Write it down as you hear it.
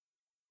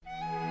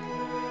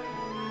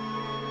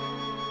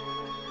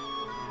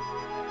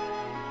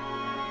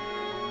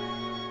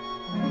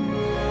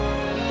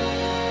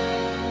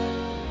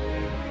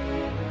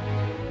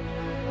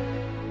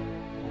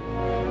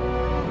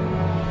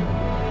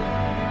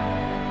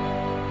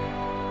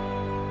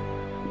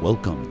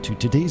Welcome to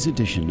today's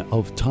edition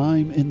of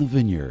Time in the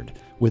Vineyard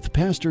with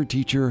Pastor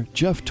Teacher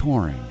Jeff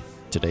Tauring.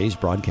 Today's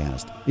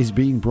broadcast is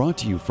being brought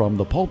to you from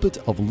the pulpit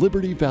of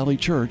Liberty Valley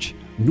Church,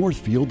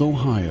 Northfield,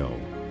 Ohio.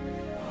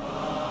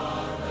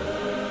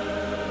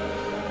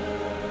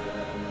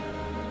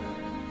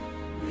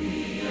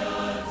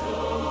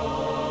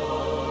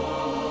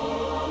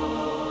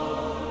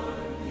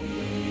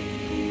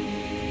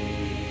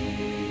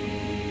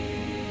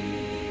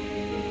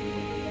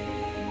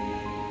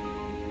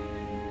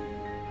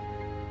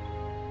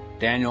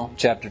 Daniel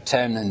chapter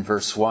 10 and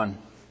verse 1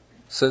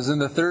 says, "In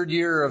the 3rd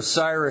year of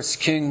Cyrus,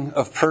 king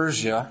of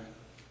Persia,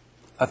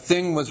 a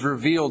thing was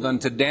revealed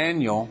unto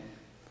Daniel,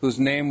 whose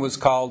name was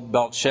called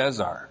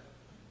Belshazzar.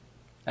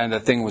 And the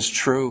thing was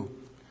true,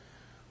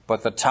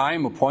 but the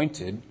time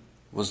appointed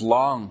was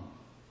long.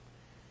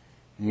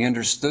 And he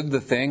understood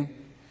the thing,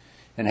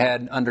 and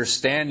had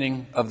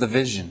understanding of the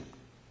vision.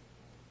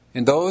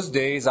 In those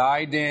days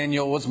I,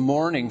 Daniel, was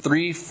mourning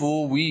 3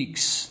 full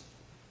weeks.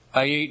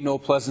 I ate no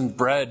pleasant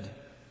bread.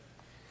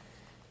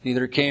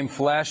 Neither came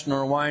flesh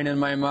nor wine in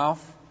my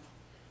mouth.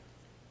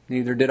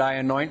 Neither did I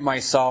anoint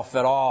myself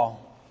at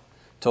all,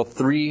 till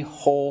 3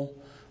 whole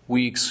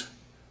weeks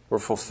were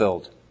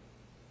fulfilled.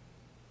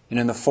 And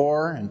in the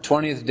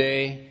 24th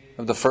day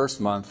of the 1st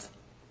month,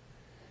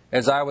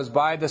 as I was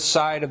by the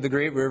side of the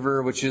great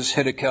river, which is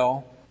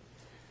Hiddekel,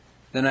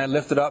 then I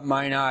lifted up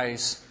mine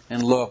eyes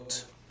and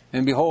looked.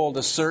 And behold,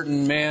 a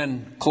certain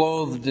man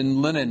clothed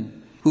in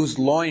linen, whose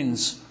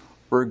loins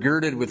were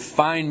girded with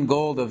fine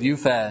gold of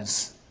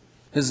Uphaz.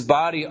 His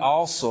body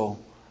also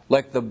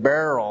like the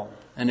beryl,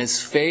 and his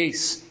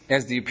face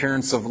as the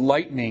appearance of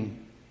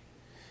lightning,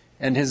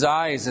 and his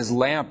eyes as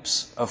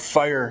lamps of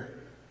fire,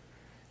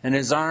 and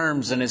his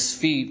arms and his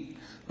feet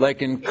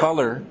like in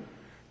color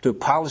to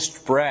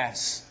polished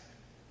brass.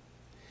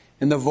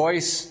 And the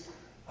voice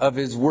of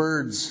his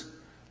words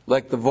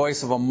like the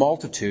voice of a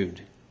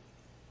multitude.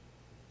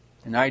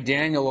 And I,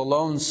 Daniel,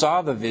 alone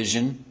saw the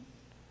vision,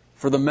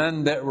 for the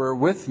men that were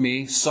with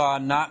me saw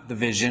not the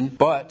vision,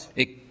 but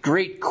a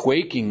great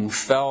quaking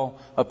fell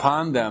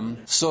upon them,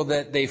 so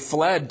that they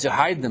fled to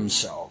hide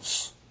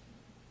themselves.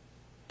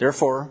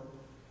 Therefore,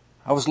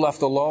 I was left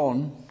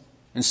alone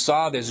and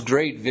saw this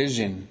great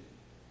vision,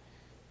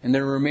 and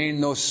there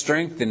remained no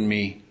strength in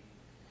me,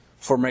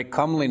 for my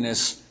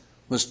comeliness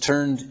was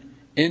turned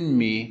in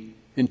me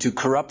into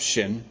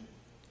corruption,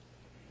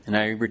 and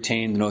I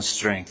retained no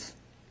strength.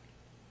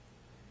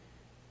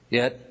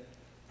 Yet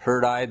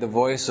heard I the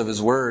voice of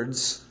his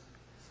words,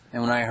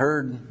 and when I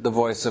heard the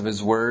voice of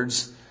his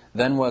words,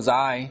 then was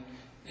I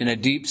in a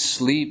deep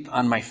sleep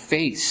on my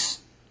face,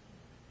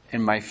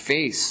 and my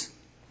face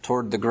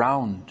toward the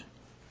ground.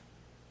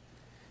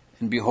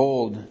 And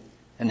behold,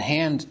 an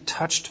hand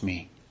touched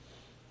me,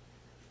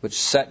 which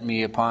set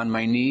me upon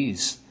my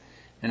knees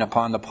and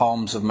upon the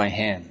palms of my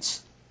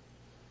hands.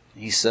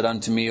 He said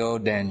unto me, O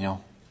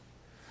Daniel,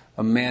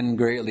 a man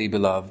greatly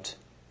beloved,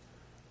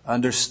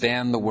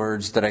 understand the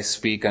words that I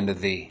speak unto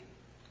thee,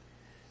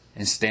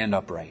 and stand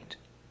upright.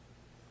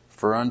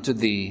 For unto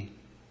thee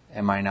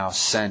am I now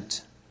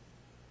sent.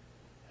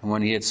 And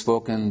when he had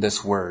spoken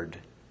this word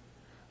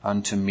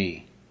unto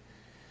me,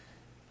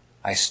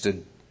 I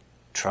stood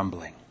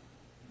trembling."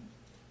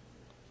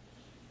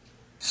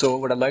 So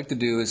what I'd like to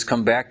do is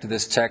come back to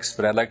this text,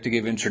 but I'd like to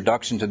give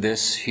introduction to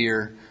this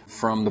here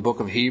from the book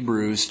of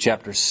Hebrews,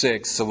 chapter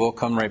 6. So we'll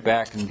come right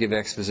back and give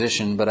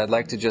exposition, but I'd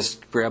like to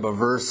just grab a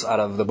verse out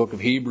of the book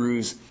of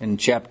Hebrews in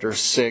chapter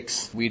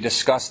 6. We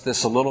discussed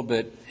this a little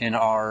bit in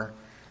our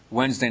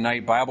Wednesday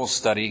night Bible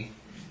study,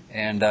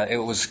 and it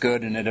was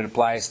good, and it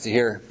applies to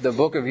here. The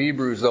book of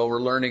Hebrews, though,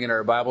 we're learning in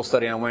our Bible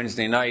study on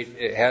Wednesday night,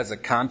 it has a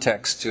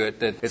context to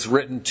it that it's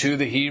written to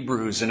the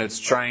Hebrews, and it's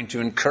trying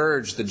to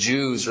encourage the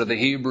Jews or the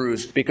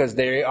Hebrews because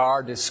they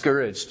are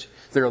discouraged.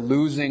 They're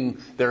losing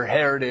their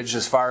heritage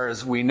as far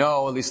as we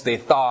know, at least they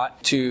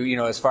thought, to,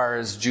 as far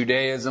as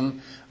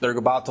Judaism. They're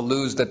about to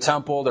lose the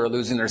temple. They're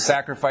losing their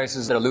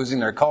sacrifices. They're losing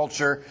their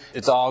culture.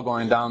 It's all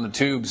going down the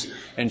tubes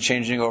and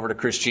changing over to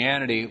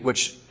Christianity,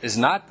 which is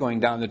not going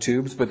down the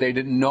tubes, but they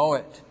didn't know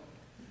it.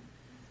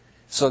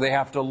 So they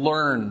have to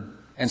learn.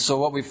 And so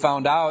what we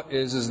found out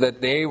is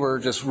that they were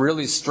just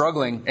really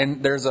struggling.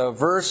 And there's a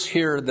verse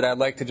here that I'd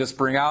like to just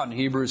bring out in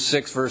Hebrews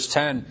 6, verse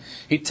 10.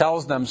 He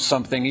tells them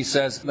something. He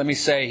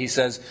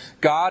says,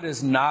 God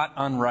is not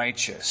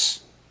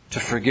unrighteous to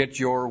forget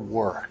your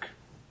work.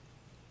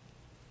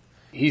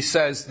 He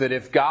says that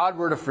if God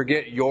were to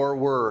forget your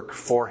work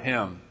for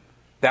Him,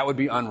 that would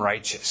be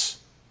unrighteous.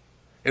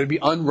 It would be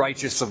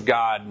unrighteous of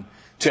God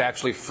to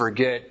actually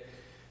forget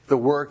the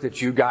work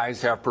that you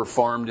guys have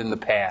performed in the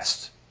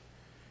past.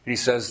 And he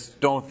says,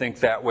 don't think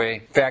that way.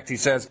 In fact, he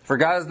says, for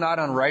God is not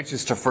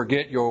unrighteous to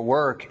forget your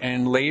work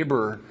and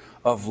labor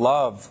of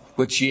love,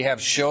 which ye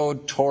have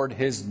showed toward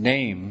His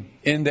name,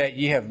 in that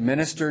ye have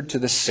ministered to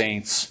the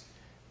saints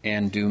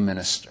and do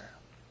minister.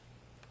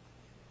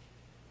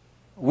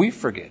 We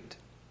forget,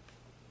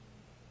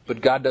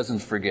 but God doesn't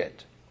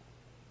forget.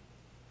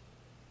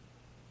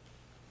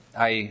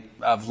 I,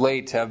 of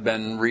late, have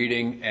been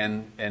reading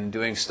and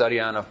doing study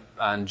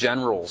on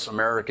generals,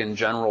 American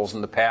generals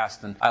in the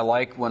past. And I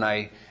like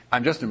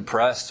I'm just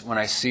impressed when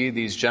I see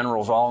these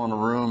generals all in a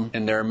room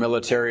in their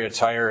military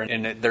attire,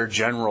 and they're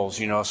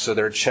generals, so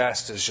their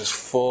chest is just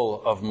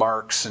full of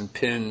marks and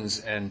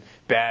pins and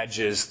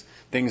badges,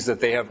 things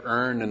that they have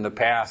earned in the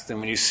past. And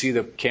when you see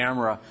the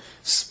camera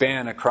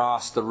span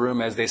across the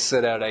room as they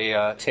sit at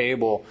a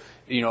table,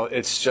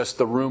 it's just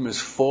the room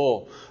is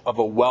full of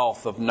a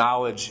wealth of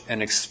knowledge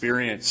and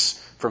experience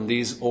from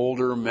these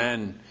older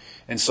men.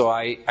 And so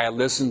I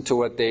listen to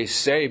what they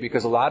say,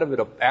 because a lot of it,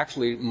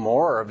 actually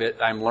more of it,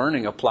 I'm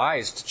learning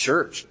applies to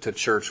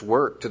church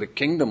work, to the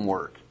kingdom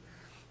work.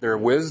 Their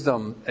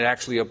wisdom, it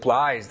actually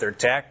applies. Their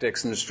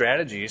tactics and their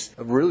strategies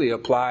really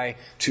apply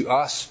to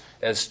us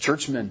as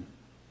churchmen,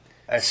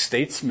 as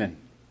statesmen.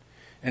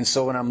 And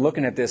so when I'm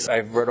looking at this,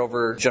 I've read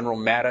over General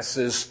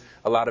Mattis's,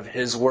 a lot of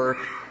his work.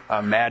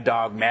 Mad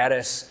Dog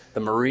Mattis, the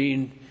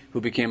Marine, who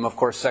became, of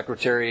course,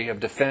 Secretary of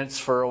Defense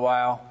for a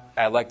while.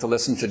 I like to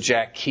listen to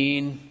Jack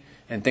Keane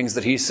and things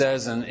that he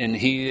says, and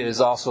he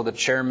is also the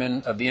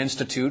chairman of the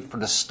Institute for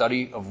the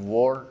Study of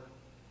War.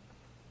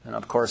 And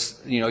of course,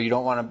 you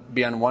don't want to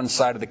be on one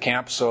side of the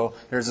camp, so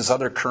there's this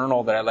other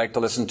colonel that I like to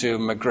listen to,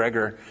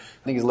 McGregor. I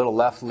think he's a little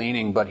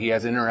left-leaning, but he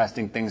has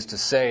interesting things to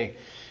say.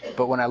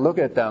 But when I look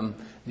at them,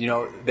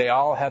 they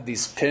all have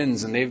these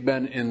pins, and they've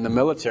been in the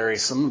military.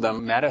 Some of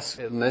them, Mattis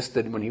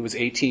enlisted when he was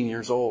 18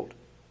 years old,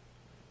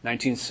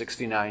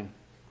 1969.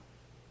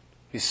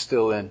 He's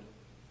still in.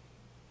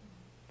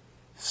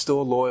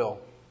 Still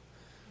loyal.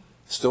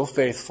 Still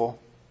faithful.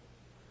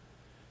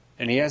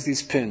 And he has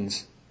these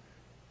pins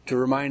to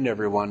remind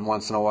everyone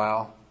once in a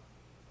while,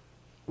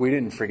 we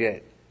didn't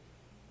forget.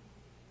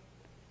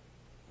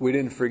 We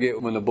didn't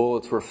forget when the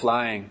bullets were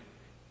flying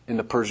in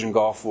the Persian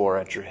Gulf War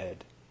at your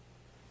head.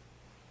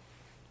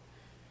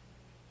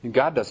 And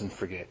God doesn't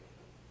forget.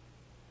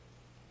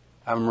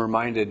 I'm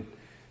reminded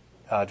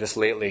just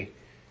lately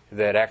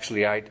that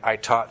actually I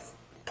taught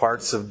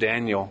parts of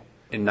Daniel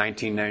in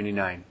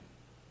 1999.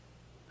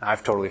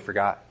 I've totally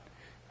forgot.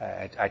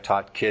 I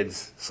taught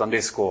kids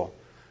Sunday school,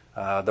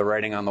 the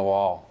writing on the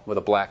wall with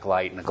a black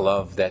light and a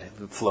glove that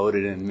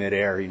floated in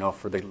midair,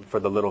 for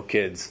the little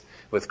kids,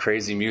 with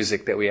crazy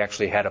music that we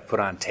actually had to put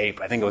on tape.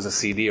 I think it was a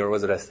CD, or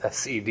was it a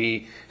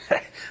CD?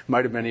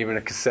 Might have been even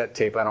a cassette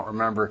tape. I don't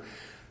remember.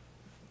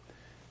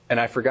 And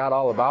I forgot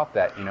all about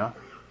that, I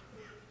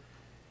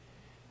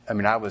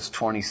mean, I was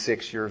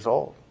 26 years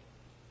old,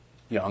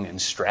 young and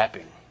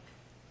strapping.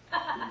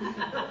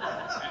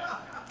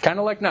 Kind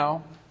of like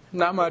now.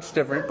 Not much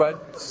different,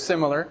 but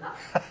similar.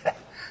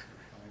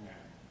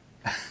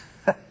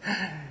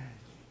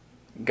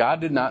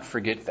 God did not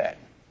forget that.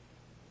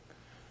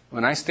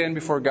 When I stand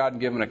before God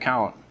and give an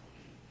account,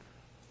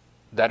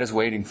 that is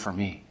waiting for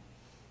me.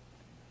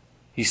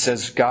 He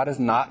says, God is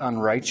not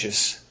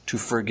unrighteous to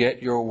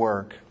forget your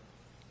work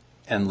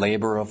and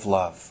labor of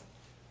love,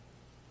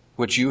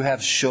 which you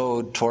have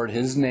showed toward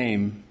His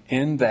name,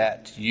 in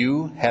that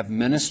you have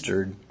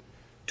ministered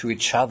to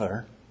each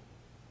other,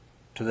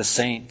 to the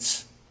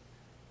saints,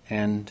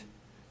 and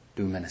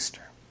do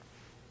minister.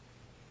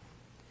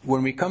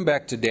 When we come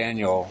back to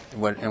Daniel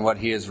and what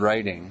he is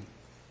writing,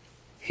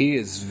 he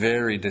is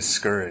very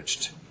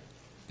discouraged.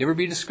 You ever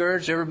be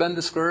discouraged? Ever been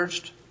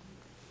discouraged?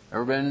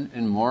 Ever been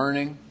in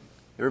mourning?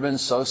 Ever been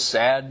so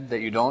sad that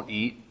you don't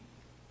eat?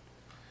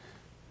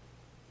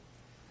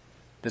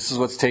 This is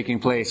what's taking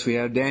place. We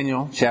have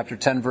Daniel chapter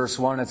 10 verse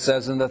 1. It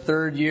says, in the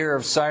 3rd year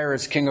of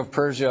Cyrus, king of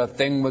Persia, a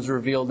thing was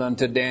revealed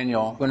unto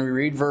Daniel. When we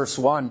read verse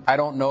 1, I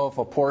don't know if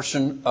a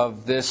portion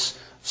of this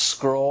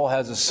scroll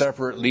has a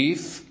separate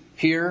leaf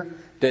here,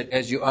 that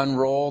as you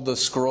unroll the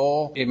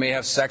scroll, it may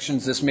have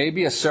sections. This may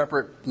be a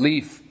separate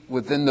leaf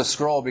within the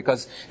scroll,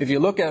 because if you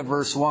look at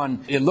verse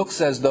 1, it looks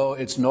as though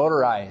it's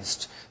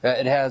notarized.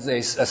 It has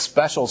a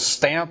special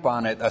stamp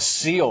on it, a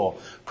seal,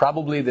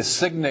 probably the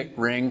signet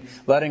ring,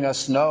 letting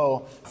us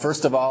know,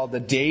 first of all, the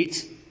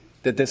date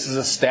that this is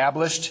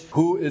established,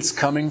 who it's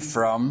coming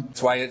from.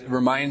 That's why it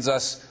reminds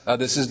us,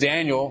 this is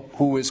Daniel,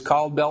 who is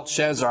called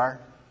Belshazzar,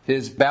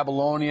 his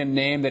Babylonian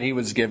name that he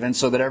was given,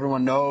 so that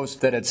everyone knows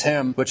that it's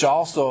him, which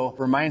also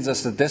reminds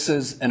us that this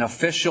is an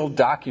official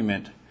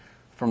document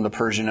from the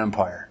Persian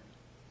Empire.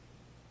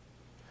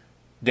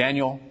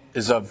 Daniel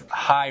is of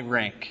high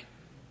rank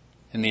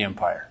in the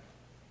empire.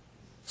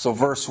 So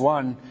verse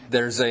 1,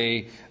 there's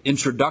a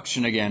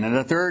introduction again. In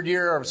the 3rd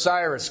year of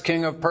Cyrus,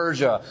 king of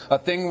Persia, a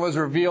thing was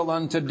revealed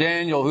unto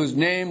Daniel, whose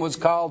name was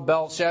called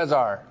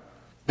Belshazzar.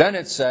 Then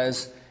it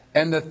says,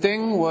 and the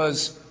thing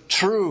was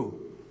true,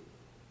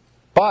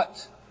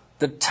 but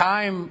the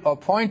time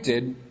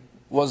appointed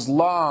was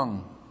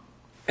long.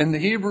 And the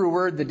Hebrew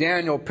word that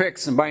Daniel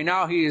picks, and by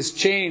now he is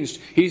changed.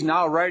 He's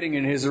now writing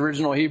in his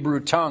original Hebrew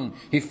tongue.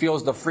 He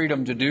feels the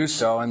freedom to do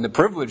so, and the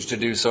privilege to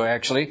do so,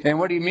 actually. And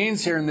what he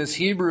means here in this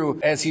Hebrew,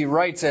 as he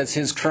writes, as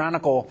his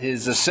chronicle,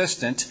 his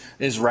assistant,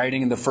 is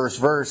writing in the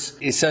first verse,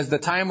 he says, the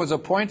time was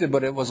appointed,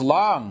 but it was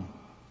long.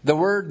 The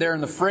word there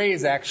in the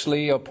phrase,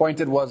 actually,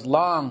 appointed was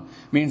long,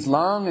 means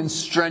long and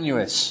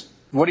strenuous.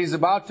 What he's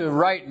about to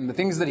write and the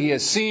things that he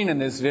has seen in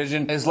this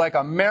vision is like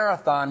a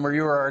marathon where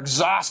you are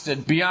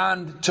exhausted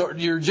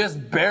you're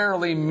just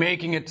barely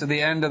making it to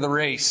the end of the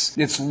race.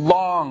 It's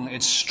long,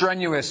 it's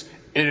strenuous,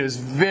 it is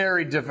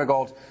very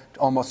difficult,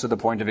 almost to the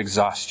point of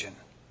exhaustion.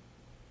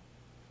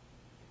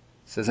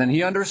 It says, and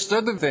he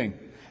understood the thing.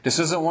 This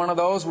isn't one of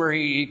those where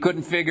he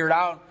couldn't figure it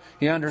out.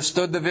 He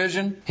understood the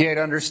vision. He had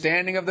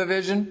understanding of the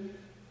vision.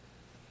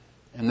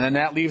 And then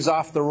that leaves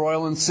off the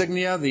royal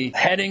insignia, the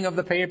heading of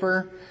the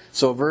paper.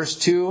 So verse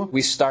 2,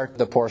 we start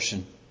the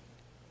portion.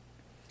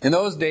 In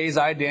those days,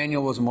 I,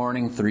 Daniel, was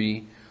mourning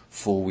 3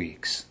 full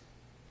weeks.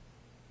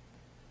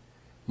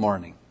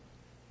 Mourning.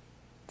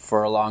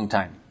 For a long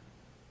time.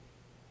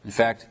 In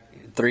fact,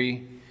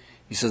 3,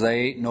 he says, I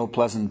ate no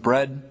pleasant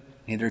bread,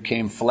 neither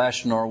came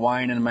flesh nor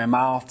wine in my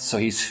mouth. So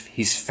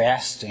he's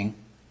fasting.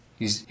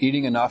 He's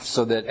eating enough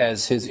so that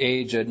as his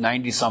age at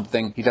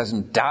 90-something, he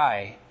doesn't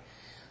die.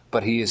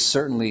 But he is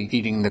certainly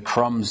eating the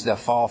crumbs that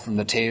fall from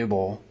the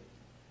table.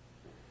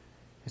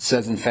 It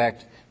says, in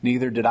fact,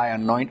 neither did I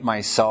anoint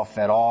myself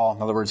at all.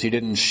 In other words, he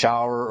didn't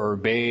shower or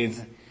bathe.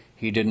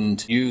 He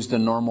didn't use the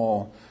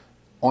normal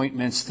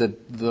ointments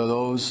that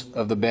those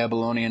of the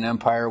Babylonian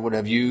Empire would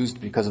have used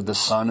because of the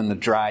sun and the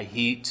dry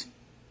heat.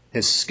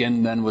 His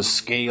skin then was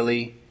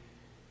scaly.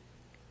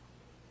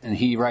 And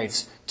he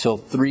writes, till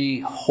 3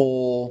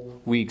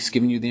 whole weeks,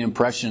 giving you the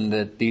impression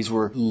that these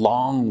were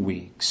long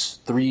weeks.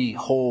 3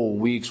 whole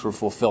weeks were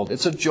fulfilled.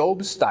 It's a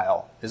Job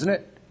style, isn't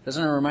it?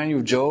 Doesn't it remind you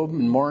of Job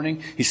in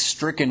mourning? He's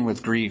stricken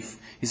with grief.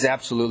 He's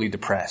absolutely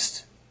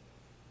depressed.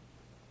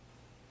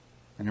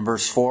 And in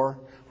verse 4,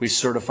 we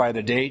certify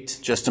the date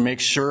just to make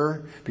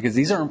sure, because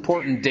these are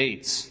important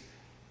dates.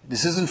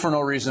 This isn't for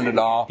no reason at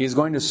all. He's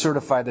going to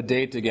certify the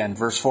date again.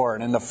 Verse 4,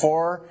 and in the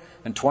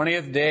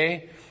 24th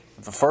day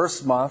of the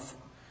first month,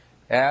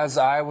 as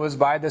I was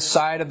by the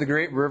side of the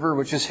great river,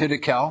 which is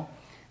Hiddekel,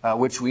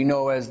 which we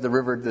know as the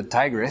river the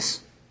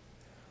Tigris,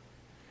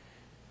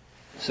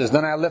 it says,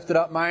 then I lifted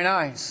up mine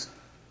eyes,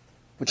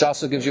 which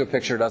also gives you a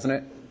picture, doesn't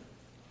it?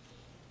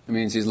 It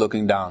means he's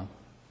looking down.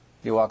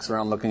 He walks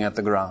around looking at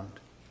the ground.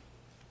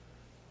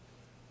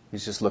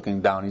 He's just looking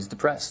down. He's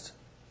depressed.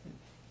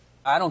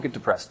 I don't get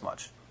depressed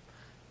much.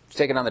 Just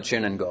take it on the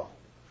chin and go.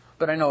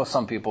 But I know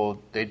some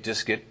people, they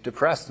just get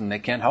depressed and they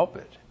can't help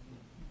it.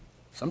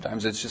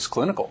 Sometimes it's just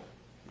clinical.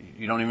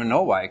 You don't even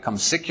know why. It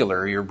comes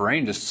secular. Your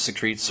brain just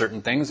secretes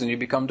certain things and you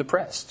become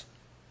depressed.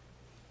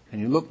 And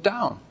you look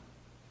down.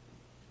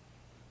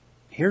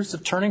 Here's the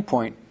turning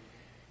point.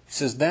 He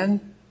says,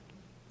 then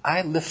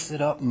I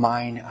lifted up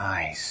mine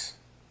eyes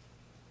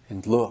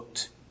and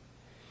looked.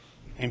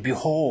 And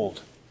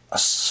behold, a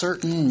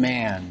certain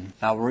man.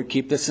 Now we'll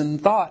keep this in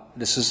thought.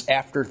 This is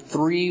after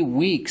 3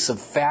 weeks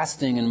of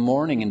fasting and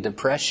mourning and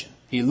depression.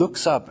 He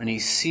looks up and he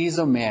sees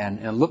a man,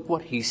 and look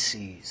what he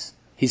sees.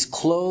 He's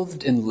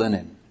clothed in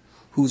linen,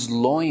 whose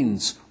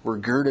loins were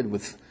girded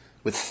with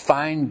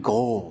fine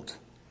gold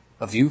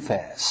of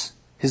Uphaz.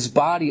 His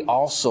body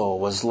also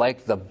was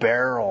like the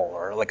beryl,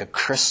 or like a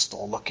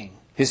crystal looking.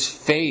 His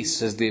face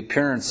has the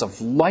appearance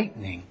of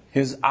lightning.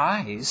 His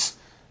eyes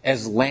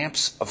as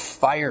lamps of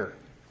fire,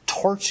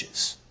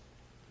 torches.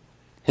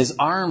 His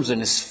arms and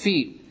his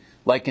feet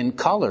like in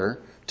color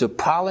to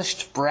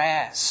polished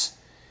brass.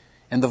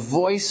 And the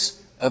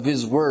voice of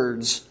his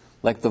words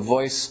like the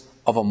voice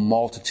of a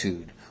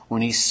multitude.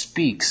 When he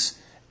speaks,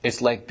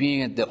 it's like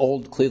being at the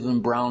old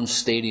Cleveland Browns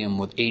Stadium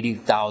with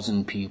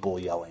 80,000 people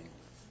yelling.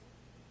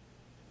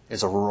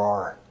 It's a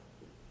roar.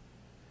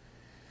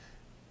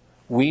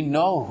 We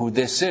know who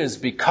this is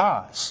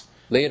because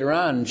later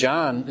on,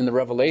 John in the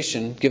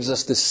Revelation gives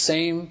us the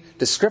same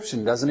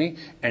description, doesn't he?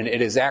 And it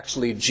is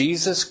actually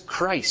Jesus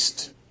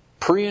Christ.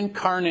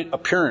 Pre-incarnate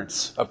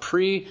appearance, a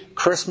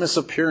pre-Christmas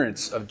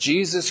appearance of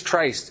Jesus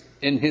Christ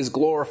in his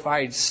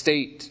glorified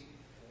state.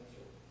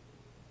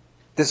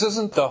 This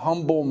isn't the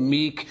humble,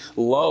 meek,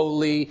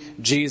 lowly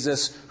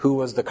Jesus who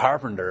was the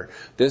carpenter.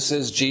 This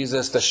is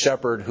Jesus the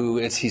shepherd who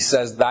is, he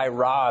says, thy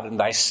rod and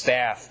thy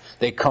staff,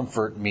 they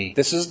comfort me.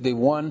 This is the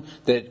one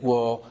that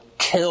will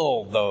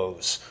kill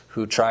those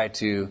who try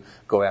to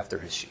go after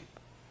his sheep.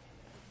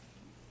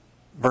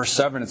 Verse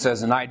 7, it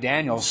says, and I,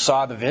 Daniel,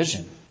 saw the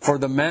vision. For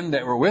the men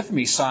that were with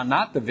me saw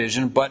not the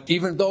vision, but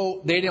even though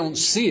they don't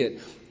see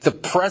it, the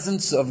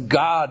presence of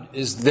God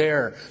is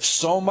there.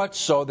 So much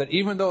so that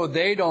even though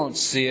they don't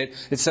see it,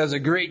 it says a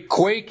great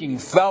quaking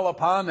fell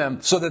upon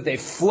them so that they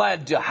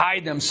fled to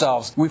hide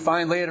themselves. We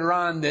find later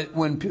on that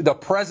when the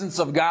presence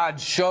of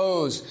God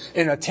shows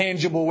in a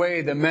tangible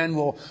way, the men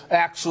will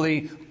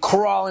actually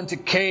crawl into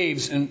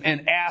caves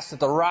and ask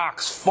that the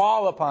rocks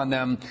fall upon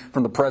them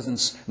from the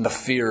presence and the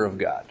fear of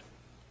God.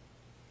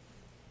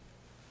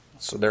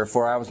 So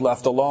therefore I was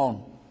left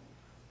alone.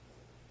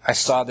 I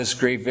saw this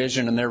great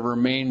vision, and there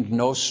remained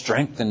no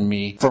strength in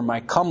me for my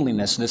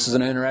comeliness. This is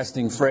an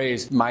interesting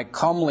phrase. My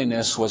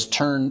comeliness was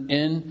turned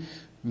in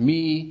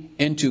me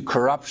into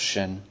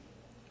corruption.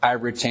 I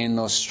retained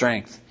no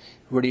strength.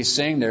 what he's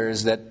saying there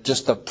is that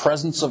just the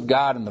presence of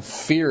God and the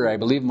fear, I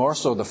believe more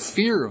so the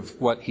fear of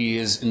what he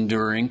is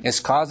enduring, is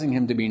causing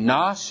him to be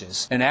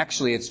nauseous. And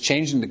actually it's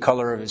changing the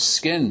color of his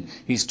skin.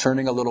 He's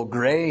turning a little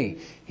gray.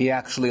 He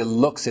actually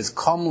looks, his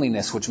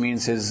comeliness, which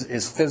means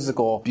his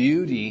physical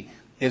beauty,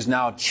 is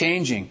now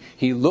changing.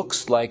 He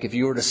looks like, if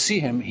you were to see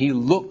him, he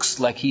looks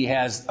like he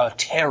has a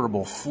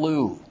terrible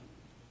flu.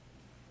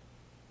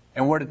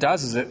 And what it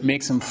does is it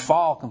makes him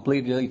fall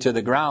completely to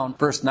the ground.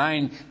 Verse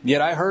 9,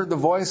 yet I heard the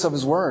voice of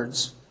his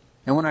words.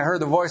 And when I heard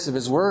the voice of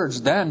his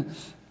words, then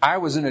I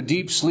was in a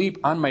deep sleep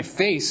on my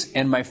face,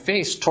 and my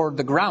face toward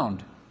the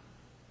ground.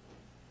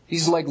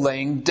 He's like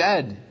laying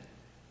dead.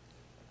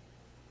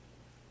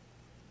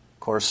 Of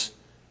course,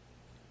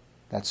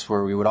 that's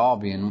where we would all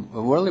be. And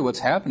really what's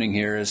happening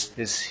here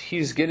is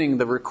he's getting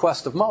the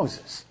request of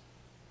Moses.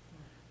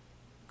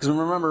 Because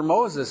remember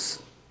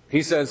Moses,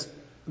 he says,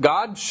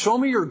 God, show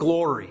me your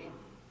glory.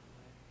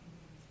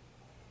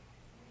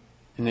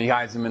 And he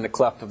hides him in the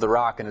cleft of the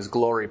rock and his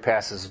glory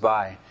passes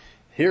by.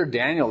 Here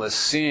Daniel is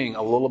seeing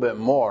a little bit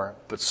more,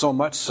 but so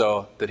much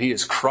so that he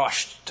is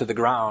crushed to the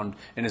ground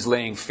and is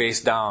laying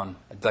face down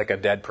like a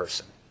dead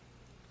person.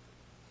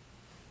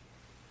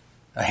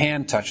 A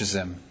hand touches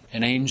him.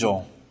 An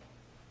angel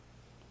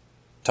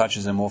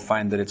touches him. We'll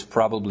find that it's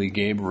probably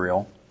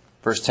Gabriel.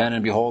 Verse 10,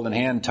 and behold, an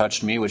hand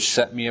touched me, which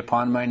set me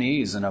upon my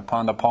knees and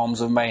upon the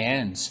palms of my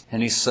hands.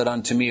 And he said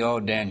unto me, O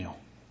Daniel,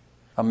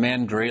 a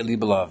man greatly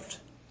beloved,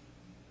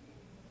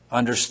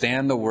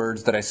 understand the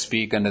words that I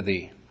speak unto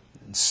thee,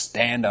 and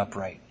stand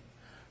upright.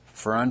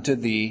 For unto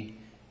thee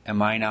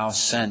am I now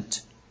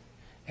sent.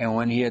 And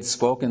when he had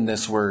spoken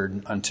this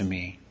word unto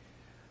me,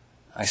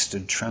 I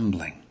stood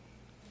trembling.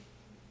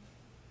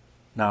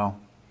 Now,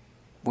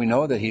 we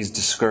know that he's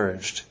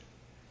discouraged.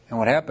 And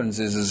what happens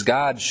is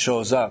God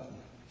shows up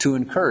to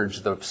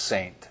encourage the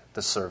saint,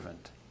 the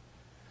servant.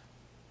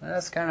 And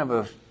that's kind of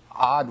an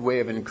odd way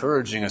of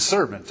encouraging a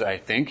servant, I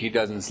think. He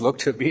doesn't look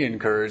to be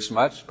encouraged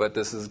much, but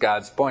this is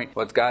God's point.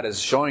 What God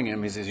is showing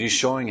him is he's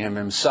showing him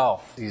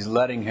himself. He's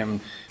letting him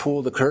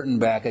pull the curtain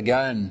back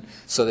again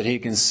so that he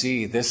can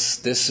see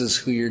this is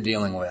who you're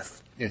dealing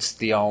with. It's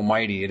the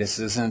Almighty. This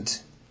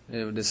isn't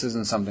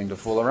something to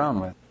fool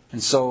around with.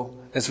 And so,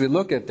 as we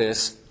look at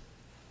this,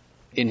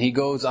 and he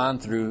goes on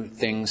through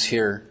things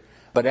here,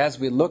 but as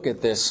we look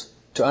at this,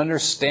 to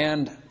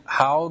understand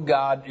how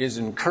God is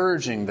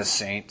encouraging the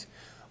saint,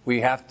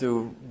 we have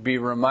to be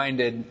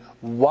reminded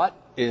what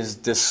is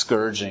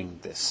discouraging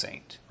this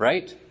saint,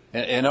 right?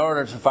 In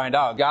order to find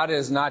out, God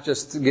is not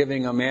just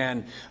giving a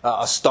man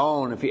a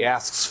stone if he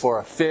asks for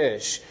a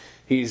fish.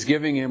 He's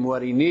giving him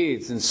what he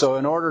needs. And so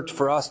in order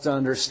for us to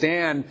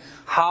understand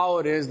how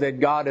it is that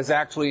God is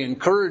actually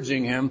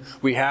encouraging him,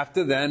 we have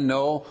to then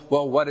know,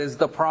 well, what is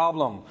the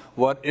problem?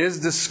 What is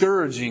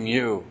discouraging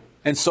you?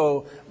 And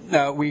so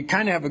we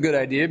kind of have a good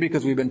idea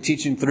because we've been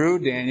teaching through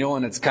Daniel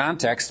in its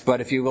context. But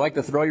if you would like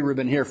to throw your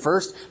ribbon here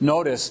first,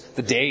 notice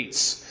the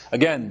dates.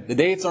 Again, the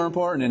dates are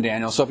important in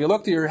Daniel. So if you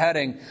look to your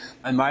heading,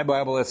 in my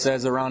Bible it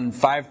says around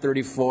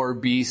 534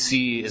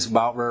 BC is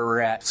about where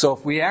we're at. So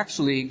if we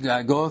actually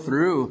go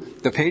through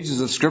the pages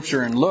of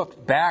Scripture and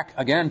look back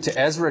again to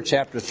Ezra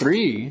chapter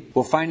 3,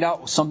 we'll find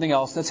out something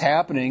else that's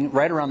happening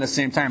right around the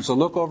same time. So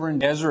look over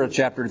in Ezra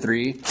chapter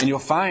 3 and you'll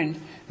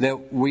find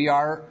that we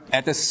are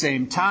at the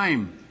same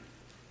time.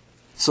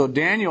 So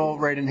Daniel,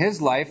 right in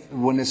his life,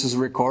 when this is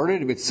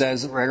recorded, it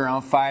says right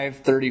around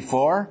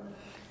 534.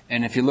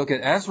 And if you look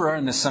at Ezra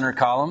in the center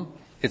column,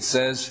 it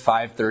says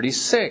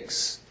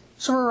 536.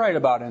 So we're right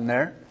about in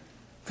there.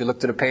 If you look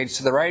to the page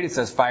to the right, it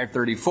says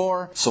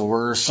 534. So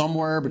we're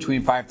somewhere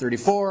between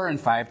 534 and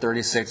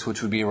 536,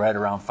 which would be right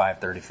around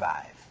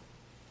 535.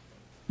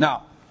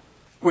 Now,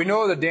 we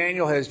know that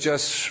Daniel has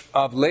just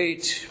of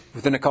late,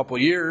 within a couple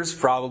years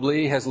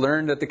probably, has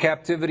learned that the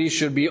captivity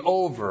should be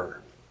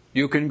over.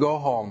 You can go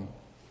home.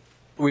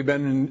 We've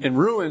been in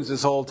ruins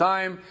this whole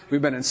time.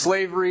 We've been in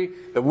slavery.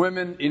 The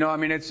women,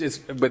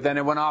 but then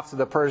it went off to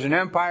the Persian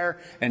Empire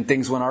and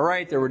things went all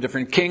right. There were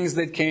different kings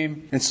that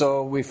came. And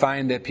so we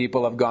find that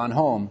people have gone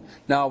home.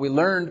 Now, we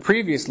learned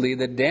previously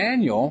that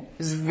Daniel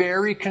is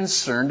very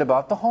concerned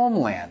about the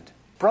homeland.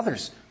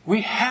 Brothers,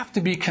 we have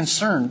to be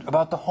concerned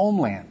about the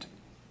homeland.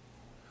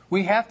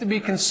 We have to be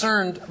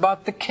concerned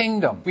about the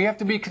kingdom. We have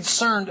to be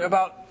concerned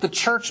about the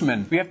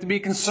churchmen. We have to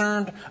be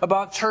concerned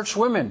about church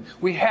women.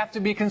 We have to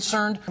be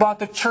concerned about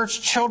the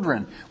church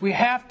children. We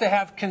have to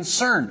have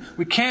concern.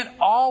 We can't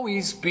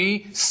always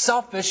be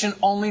selfish and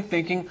only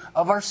thinking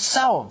of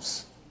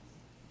ourselves.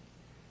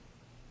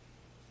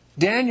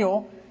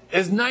 Daniel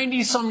is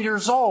 90-some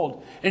years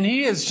old, and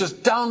he is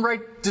just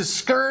downright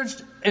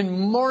discouraged and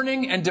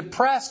mourning and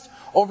depressed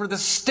over the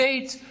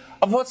state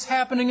of what's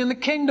happening in the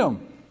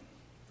kingdom.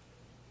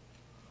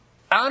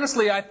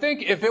 Honestly, I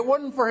think if it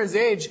wasn't for his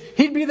age,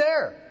 he'd be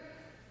there.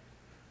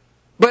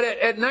 But But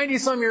at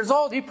 90-some years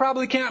old, he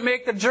probably can't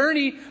make the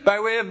journey by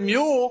way of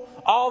mule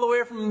all the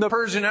way from the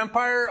Persian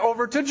Empire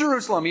over to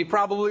Jerusalem. He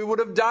probably would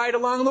have died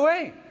along the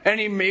way. And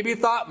he maybe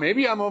thought,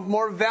 maybe I'm of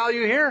more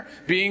value here,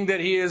 being that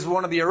he is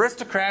one of the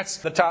aristocrats,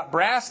 the top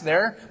brass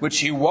there, which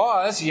he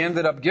was. He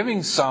ended up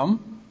giving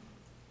some.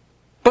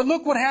 But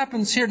look what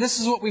happens here. This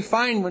is what we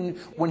find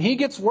when he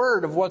gets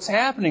word of what's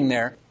happening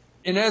there.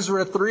 In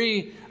Ezra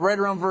 3, right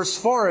around verse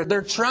 4,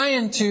 they're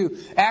trying to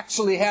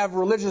actually have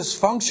religious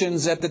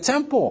functions at the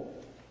temple.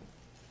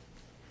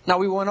 Now,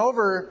 we went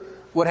over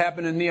what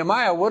happened in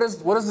Nehemiah. What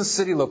does the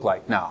city look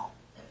like now?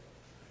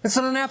 It's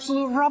in an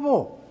absolute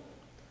rubble.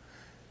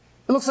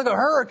 It looks like a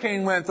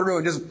hurricane went through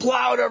and just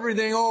plowed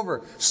everything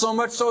over. So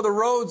much so the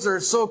roads are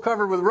so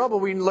covered with rubble,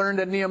 we learned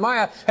that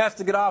Nehemiah has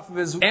to get off of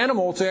his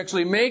animal to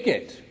actually make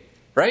it.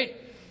 Right?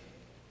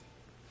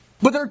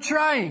 But they're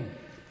trying.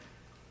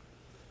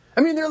 I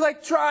mean, they're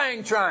like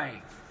trying.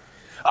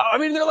 I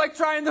mean, they're like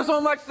trying so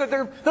much that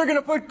they're going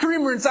to put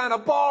cream rinse on a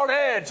bald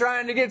head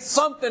trying to get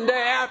something to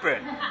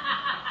happen.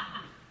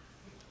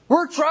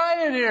 We're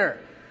trying here.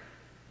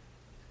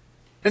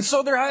 And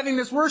so they're having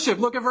this worship.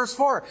 Look at verse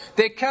 4.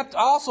 They kept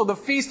also the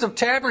Feast of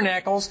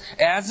Tabernacles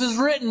as is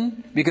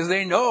written, because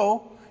they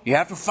know you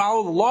have to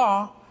follow the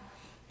law,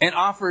 and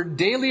offered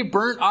daily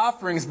burnt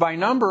offerings by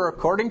number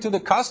according to the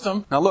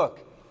custom. Now look,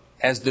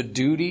 as the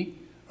duty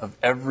of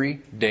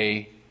every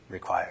day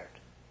required.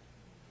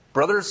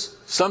 Brothers,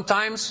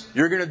 sometimes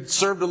you're going to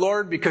serve the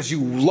Lord because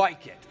you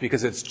like it,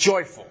 because it's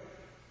joyful.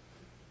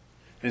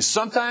 And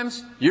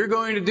sometimes you're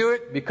going to do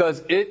it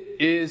because it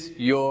is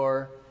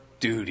your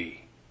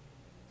duty.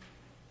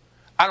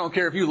 I don't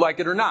care if you like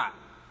it or not.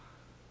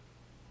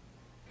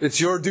 It's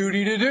your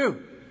duty to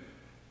do.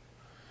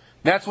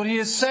 That's what he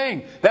is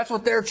saying. That's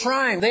what they're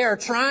trying. They are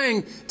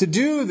trying to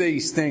do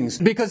these things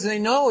because they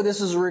know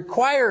this is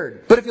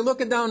required. But if you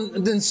look at down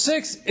in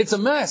 6, it's a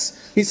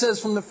mess. He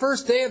says, from the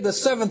first day of the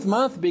 7th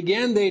month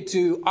began they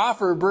to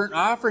offer burnt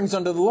offerings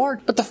unto the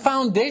Lord. But the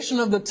foundation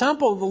of the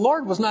temple of the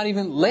Lord was not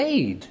even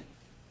laid.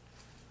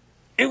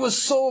 It was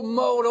so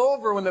mowed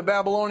over when the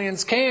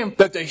Babylonians came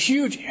that the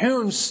huge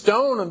hewn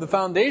stone of the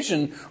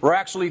foundation were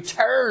actually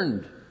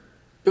turned.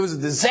 It was a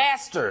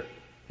disaster.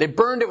 They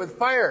burned it with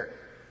fire.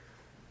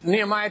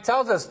 Nehemiah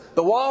tells us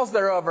the walls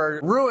thereof are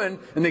ruined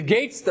and the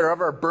gates thereof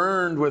are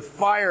burned with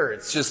fire.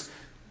 It's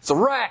a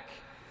wreck.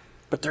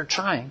 But they're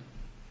trying.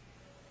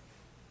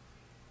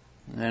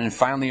 And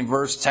finally in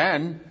verse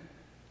 10,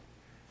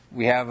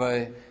 we have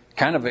a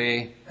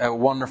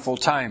wonderful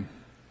time.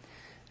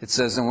 It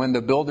says, and when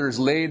the builders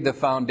laid the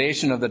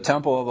foundation of the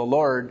temple of the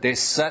Lord, they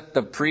set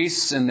the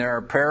priests in their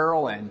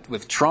apparel and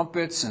with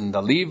trumpets, and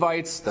the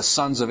Levites, the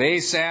sons of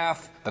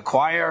Asaph, the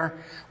choir,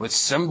 with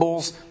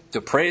cymbals, to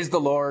praise the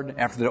Lord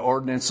after the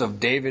ordinance of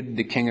David,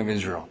 the king of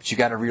Israel. But you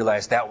got to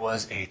realize that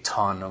was a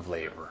ton of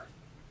labor.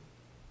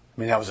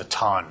 I mean, that was a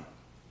ton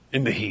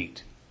in the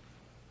heat.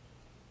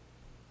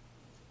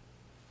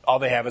 All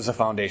they have is a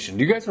foundation.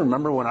 Do you guys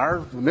remember when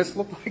this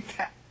looked like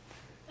that?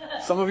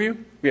 Some of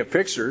you? We have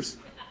pictures.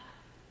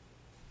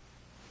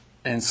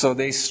 And so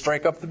they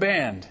strike up the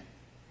band.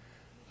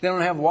 They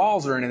don't have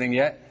walls or anything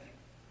yet,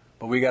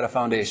 but we got a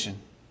foundation.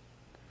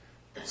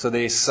 So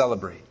they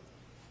celebrate.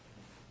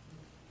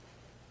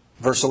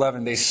 Verse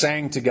 11, they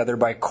sang together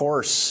by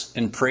course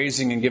in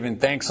praising and giving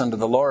thanks unto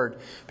the Lord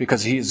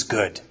because he is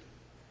good.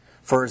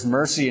 For his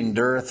mercy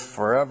endureth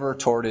forever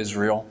toward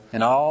Israel.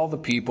 And all the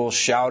people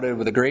shouted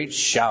with a great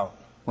shout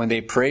when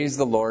they praised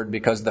the Lord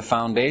because the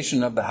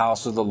foundation of the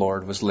house of the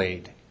Lord was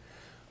laid.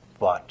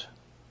 But,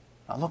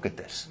 now look at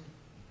this.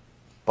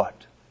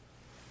 But,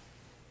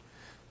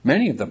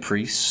 many of the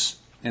priests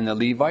and the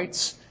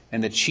Levites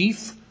and the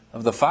chief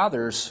of the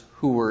fathers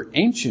who were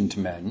ancient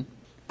men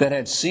that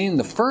had seen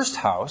the first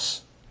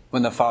house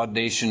when the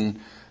foundation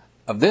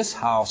of this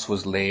house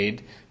was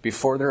laid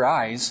before their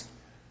eyes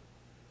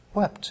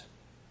wept.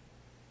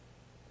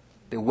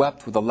 They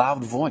wept with a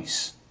loud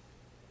voice.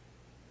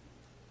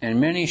 And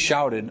many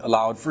shouted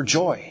aloud for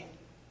joy.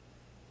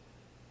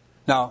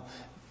 Now,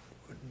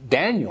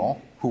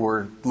 Daniel, who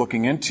we're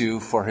looking into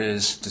for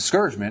his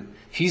discouragement,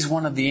 he's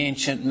one of the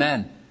ancient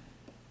men.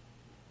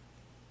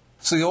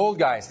 So the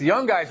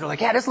young guys are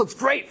like, yeah, this looks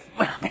great.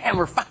 Man,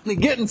 we're finally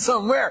getting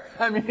somewhere.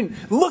 I mean,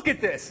 look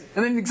at this.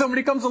 And then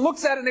somebody comes and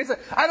looks at it and they say,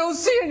 I don't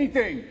see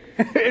anything.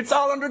 It's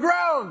all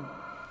underground.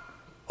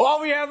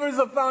 All we have is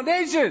a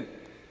foundation.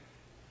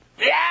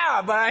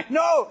 Yeah, but I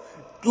know.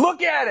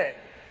 Look at it.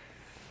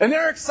 And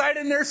they're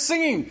excited and they're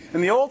singing.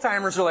 And the old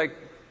timers are like,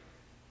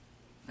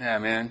 yeah,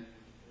 man,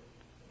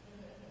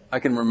 I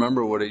can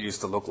remember what it used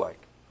to look like.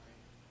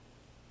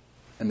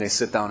 And they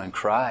sit down and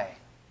cry.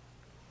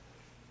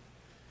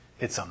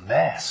 It's a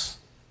mess.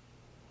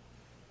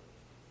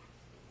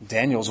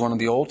 Daniel's one of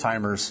the old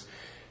timers.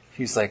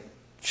 He's like,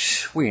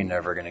 we ain't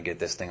never going to get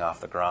this thing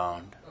off the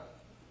ground.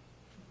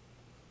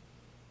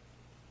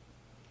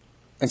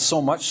 And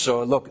so much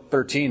so, look,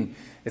 13,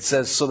 it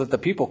says, so that the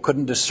people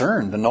couldn't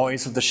discern the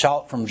noise of the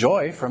shout from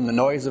joy from the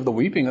noise of the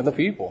weeping of the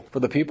people.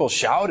 For the people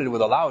shouted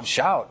with a loud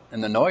shout,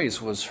 and the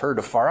noise was heard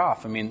afar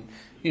off. I mean,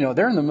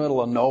 they're in the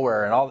middle of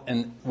nowhere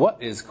and what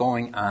is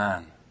going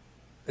on?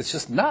 It's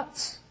just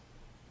nuts.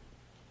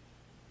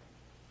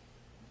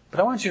 But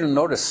I want you to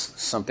notice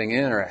something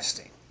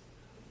interesting.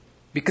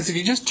 Because if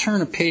you just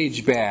turn a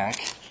page back,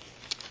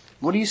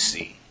 what do you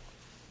see?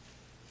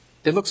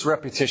 It looks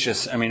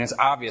repetitious. I mean, it's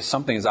obvious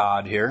something is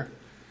odd here.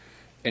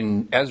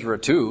 In Ezra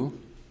 2,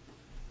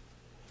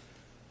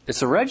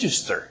 it's a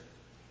register.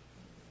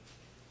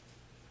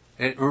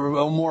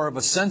 More of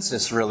a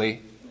census,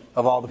 really,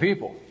 of all the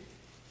people.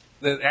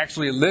 That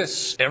actually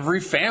lists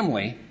every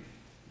family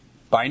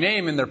by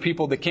name and their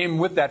people that came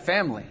with that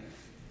family.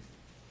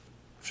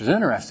 Which is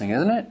interesting,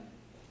 isn't it?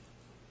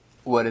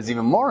 What is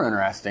even more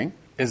interesting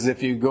is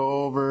if you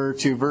go over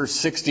to verse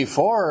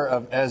 64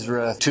 of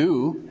Ezra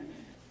 2,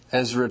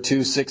 Ezra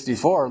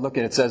 2:64, look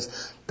at it, it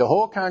says, the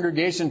whole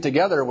congregation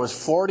together was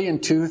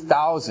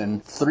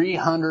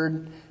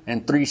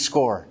 42,303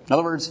 score. In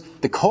other words,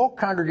 the whole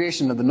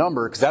congregation of the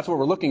number, because that's what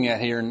we're looking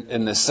at here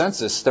in this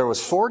census, there was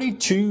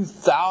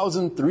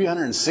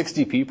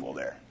 42,360 people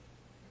there.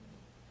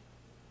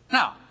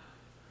 Now,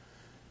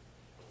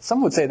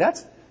 some would say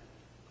that's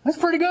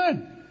pretty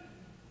good.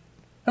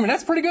 I mean,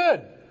 that's pretty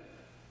good.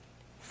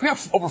 We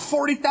have over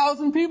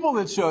 40,000 people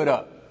that showed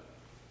up.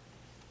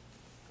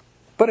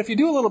 But if you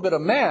do a little bit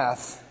of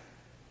math,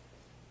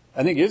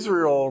 I think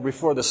Israel,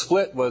 before the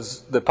split,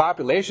 the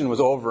population was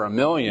over 1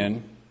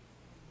 million.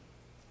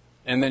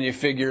 And then you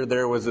figure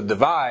there was a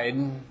divide,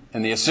 and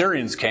the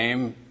Assyrians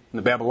came, and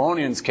the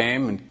Babylonians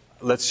came, and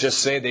let's just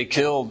say they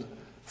killed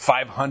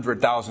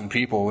 500,000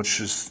 people, which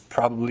is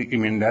probably,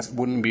 that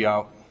wouldn't be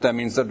out. That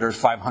means that there's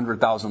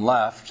 500,000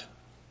 left.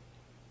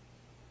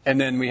 And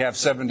then we have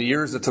 70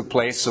 years that took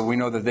place, so we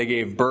know that they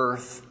gave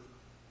birth.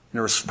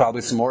 There was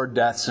probably some more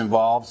deaths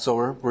involved,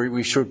 so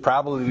we should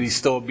probably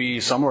still be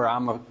somewhere,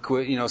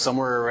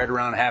 somewhere right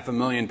around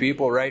 500,000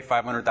 people, right?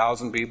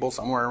 500,000 people,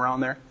 somewhere around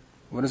there.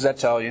 What does that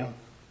tell you?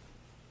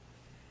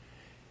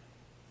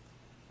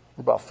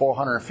 We're about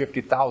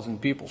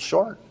 450,000 people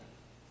short.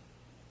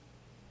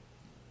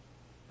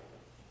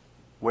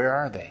 Where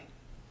are they?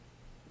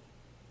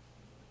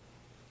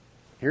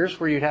 Here's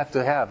where you'd have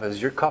to have,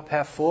 is your cup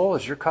half full,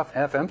 is your cup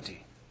half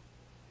empty?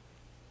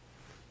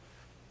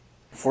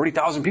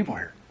 40,000 people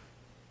here.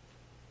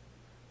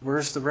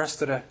 Where's the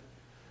rest of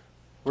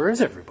where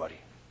is everybody?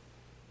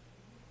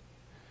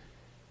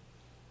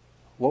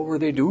 What were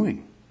they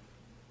doing?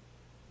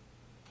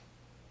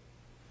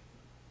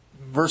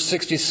 Verse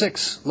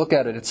 66, look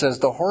at it. It says,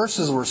 the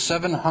horses were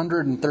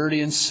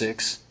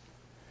 736,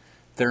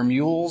 their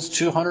mules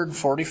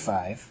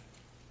 245,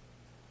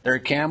 their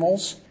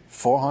camels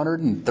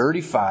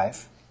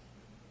 435,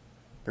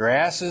 their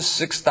asses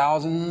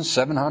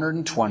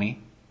 6,720.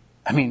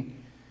 I mean,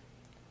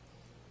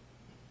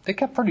 they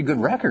kept pretty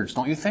good records,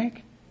 don't you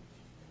think?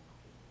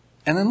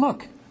 And then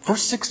look,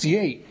 verse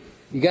 68,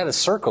 you got to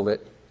circle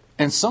it.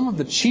 And some of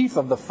the chief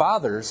of the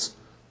fathers,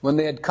 when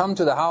they had come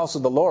to the house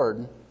of the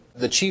Lord,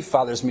 the chief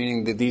fathers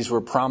meaning that these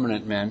were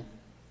prominent men,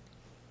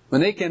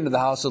 when they came to the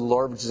house of the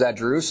Lord, which is at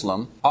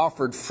Jerusalem,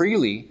 offered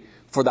freely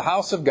for the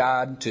house of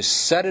God to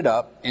set it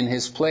up in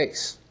his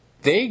place.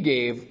 They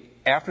gave,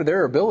 after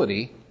their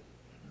ability,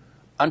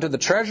 unto the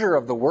treasurer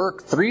of the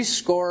work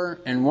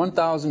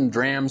 61,000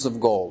 drams of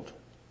gold.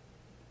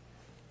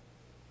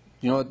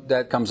 You know what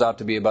that comes out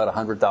to be? About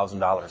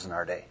 $100,000 in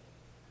our day.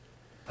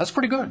 That's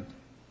pretty good,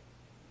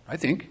 I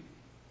think.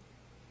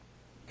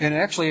 And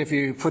actually, if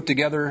you put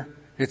together,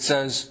 it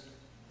says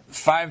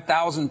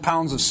 5,000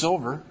 pounds of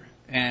silver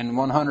and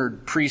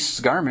 100 priests'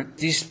 garment.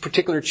 These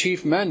particular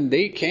chief men,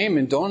 they came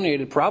and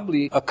donated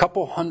probably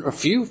probably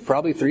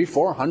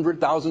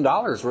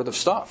 $300,000-$400,000 worth of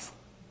stuff.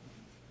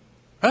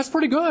 That's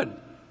pretty good.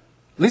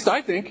 At least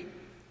I think.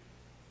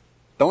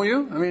 Don't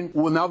you?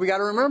 Now we got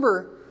to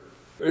remember,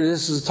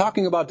 this is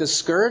talking about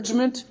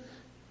discouragement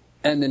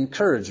and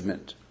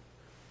encouragement.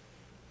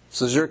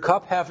 So is your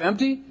cup half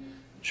empty?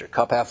 Is your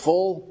cup half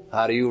full?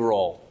 How do you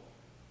roll?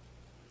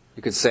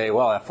 You could say,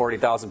 well, at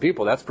 40,000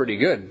 people, that's pretty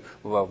good.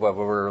 Well,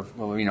 we're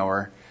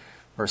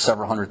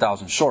several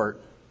 100,000 short.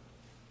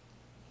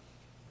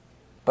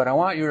 But I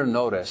want you to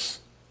notice,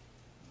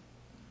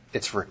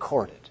 it's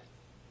recorded.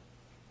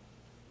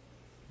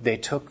 They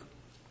took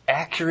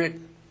accurate,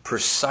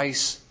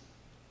 precise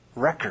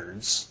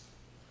records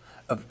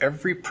of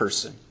every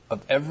person,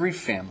 of every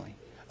family,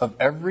 of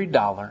every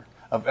dollar,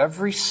 of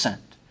every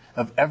cent,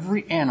 of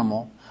every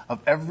animal, of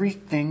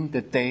everything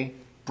that they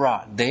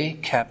brought. They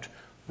kept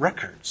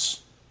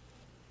records.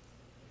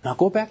 Now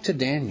go back to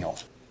Daniel.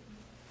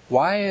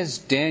 Why is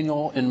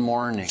Daniel in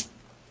mourning?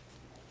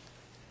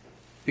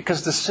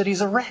 Because the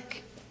city's a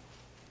wreck.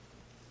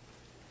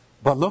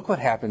 But look what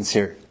happens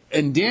here.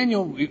 And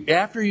Daniel,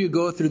 after you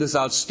go through this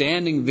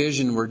outstanding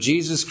vision where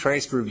Jesus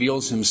Christ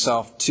reveals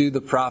himself to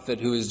the prophet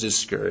who is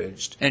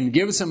discouraged and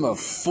gives him a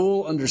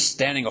full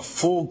understanding, a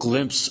full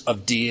glimpse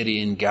of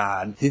deity in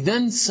God, he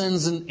then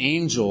sends an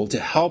angel to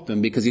help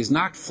him because he's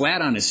knocked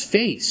flat on his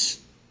face.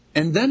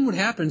 And then what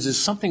happens is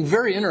something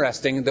very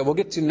interesting that we'll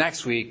get to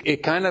next week.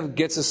 It kind of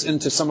gets us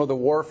into some of the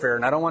warfare,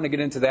 and I don't want to get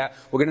into that.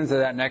 We'll get into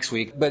that next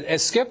week. But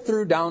skip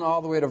through down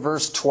all the way to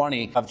verse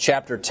 20 of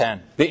chapter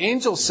 10. The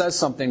angel says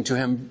something to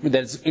him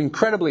that's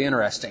incredibly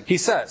interesting. He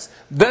says,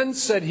 "Then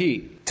said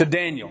he to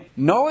Daniel,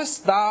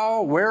 Knowest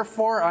thou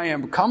wherefore I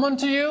am come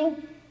unto you?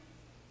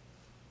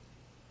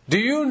 Do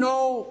you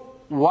know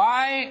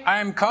why I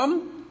am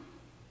come?"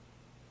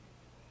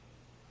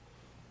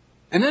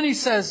 And then he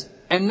says,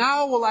 "And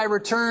now will I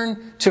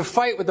return to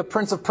fight with the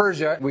prince of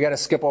Persia." We got to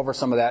skip over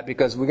some of that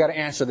because we got to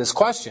answer this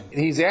question.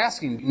 He's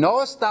asking,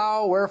 "Knowest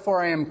thou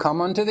wherefore I am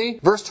come unto thee?"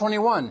 Verse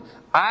 21,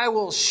 "I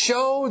will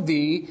show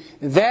thee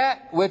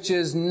that which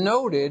is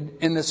noted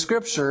in the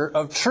scripture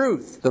of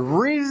truth." The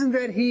reason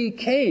that he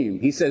came,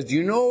 he says, "Do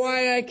you know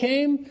why I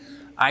came?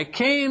 I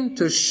came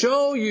to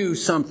show you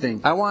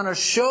something. I want to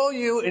show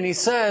you," and he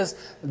says,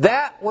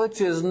 "that which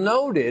is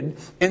noted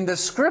in the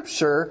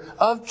scripture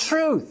of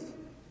truth."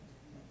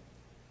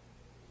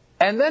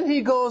 And then he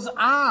goes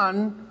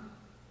on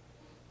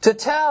to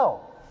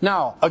tell.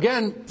 Now,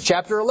 again,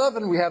 chapter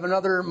 11, we have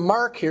another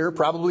mark here,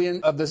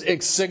 probably of this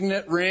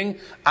signet ring.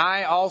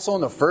 "I also,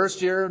 in the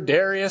first year of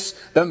Darius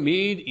the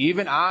Mede,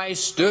 even I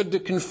stood to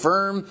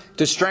confirm,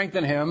 to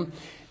strengthen him."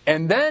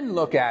 And then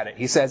look at it.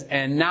 He says,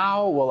 "And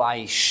now will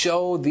I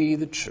show thee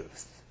the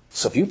truth."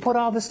 So if you put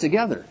all this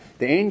together,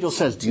 the angel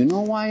says, "Do you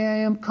know why I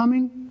am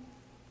coming?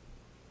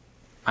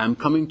 I'm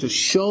coming to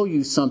show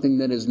you something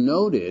that is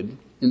noted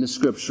in the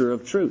scripture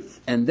of truth."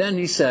 And then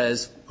he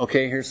says,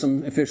 okay, here's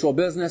some official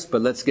business,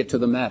 but let's get to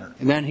the matter.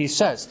 And then he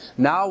says,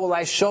 "Now will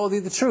I show thee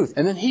the truth."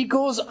 And then he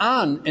goes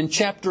on in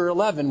chapter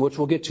 11, which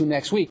we'll get to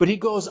next week. But he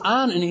goes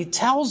on and he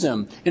tells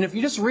him, and if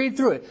you just read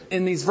through it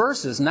in these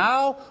verses,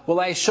 "Now will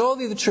I show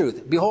thee the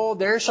truth. Behold,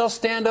 there shall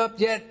stand up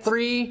yet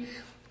 3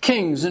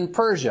 kings in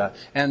Persia,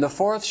 and the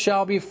 4th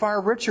shall be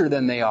far richer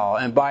than they all.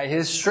 And by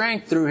his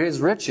strength through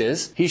his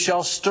riches, he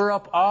shall stir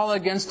up all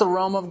against the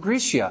realm of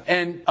Grecia.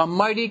 And a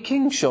mighty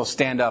king shall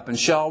stand up and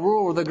shall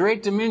rule with a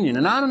great dominion."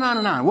 And on and on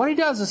and on. What he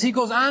does is he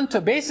goes on to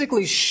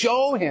basically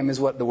show him, is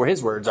what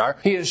his words are.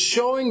 He is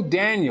showing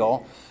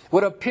Daniel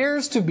what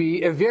appears to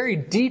be a very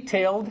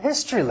detailed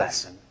history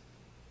lesson.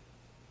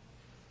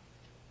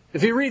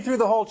 If you read through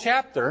the whole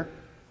chapter,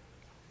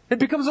 it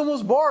becomes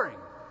almost boring.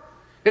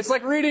 It's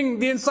like reading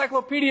the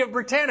Encyclopedia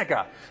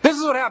Britannica. This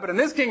is what happened, and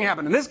this king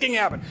happened, and this king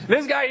happened. And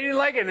this guy, he didn't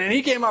like it, and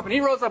he came up, and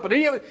he rose up, and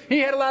he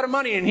had a lot of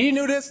money, and he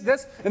knew this,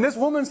 and this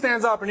woman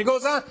stands up, and he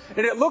goes on.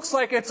 And it looks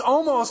like it's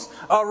almost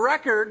a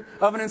record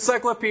of an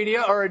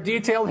encyclopedia or a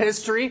detailed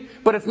history,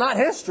 but it's not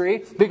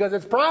history because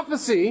it's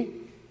prophecy.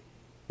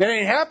 It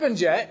ain't happened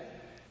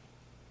yet.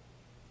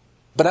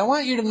 But I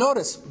want you to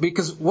notice,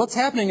 because what's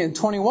happening in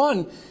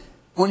 21...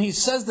 when he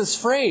says this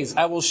phrase,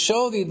 "I will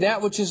show thee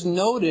that which is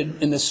noted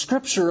in the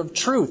scripture of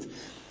truth,"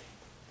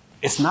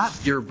 it's not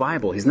your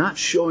Bible. He's not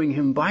showing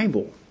him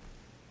Bible.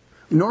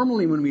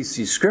 Normally when we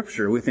see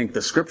scripture, we think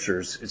the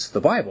scriptures, it's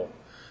the Bible.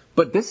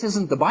 But this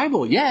isn't the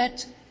Bible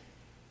yet.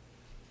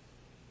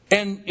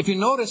 And if you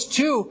notice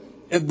too,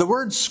 the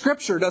word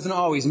scripture doesn't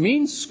always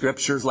mean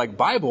scriptures like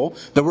Bible.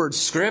 The word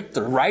script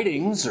or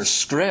writings or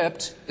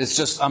script, it's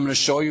just, I'm going to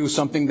show you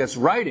something that's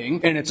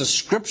writing, and it's a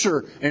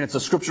scripture, and it's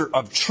a scripture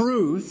of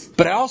truth.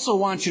 But I also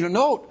want you to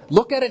note,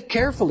 look at it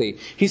carefully.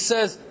 He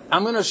says,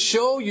 "I'm going to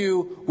show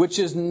you which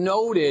is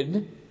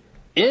noted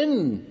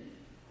in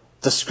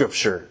the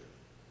scripture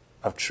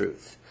of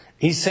truth."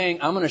 He's saying,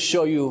 I'm going to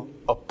show you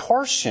a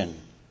portion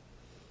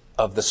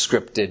of the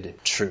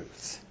scripted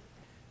truth.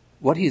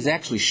 What he's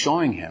actually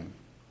showing him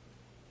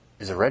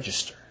is a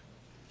register.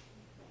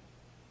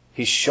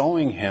 He's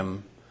showing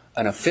him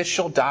an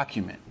official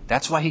document.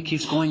 That's why he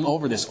keeps going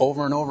over this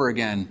over and over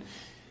again.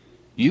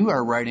 You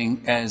are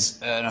writing as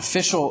an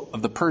official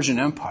of the Persian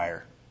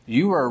Empire.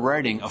 You are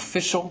writing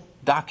official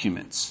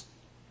documents.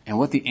 And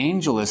what the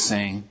angel is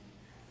saying,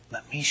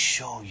 let me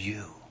show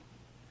you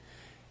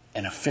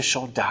an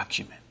official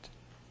document,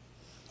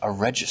 a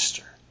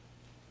register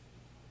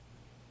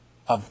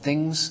of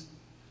things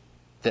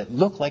that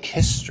look like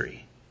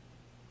history,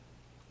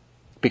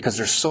 because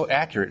they're so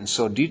accurate and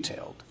so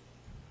detailed.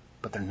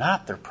 But they're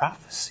not, they're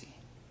prophecy.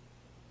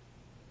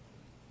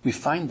 We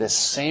find this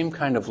same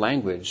kind of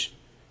language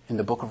in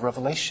the book of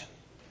Revelation.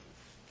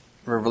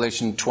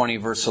 Revelation 20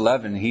 verse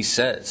 11, he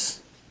says,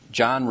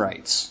 John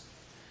writes,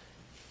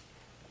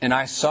 "And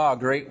I saw a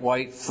great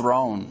white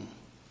throne,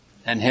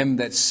 and him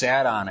that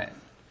sat on it,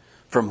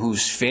 from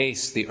whose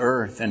face the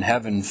earth and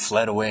heaven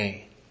fled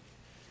away."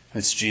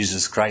 It's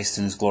Jesus Christ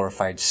in his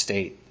glorified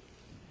state.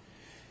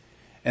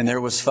 "And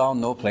there was found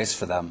no place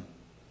for them.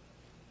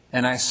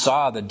 And I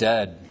saw the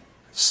dead,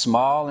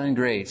 small and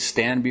great,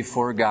 stand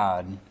before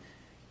God,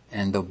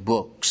 and the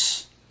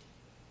books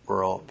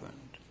were opened."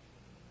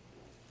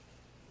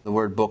 The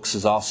word books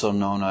is also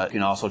known, you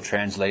can also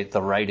translate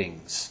the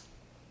writings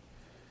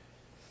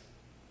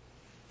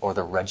or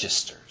the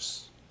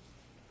registers.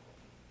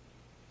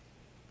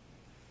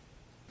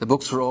 The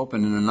books were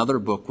opened, and another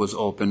book was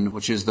opened,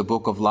 which is the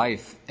book of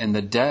life. And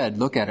the dead,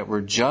 look at it,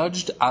 were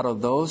judged out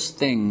of those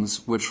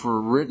things which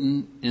were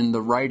written in the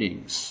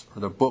writings, or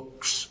the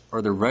books,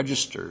 or the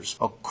registers,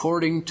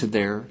 according to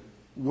their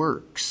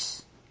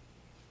works.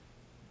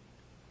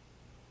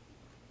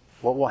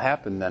 What will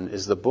happen then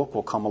is the book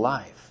will come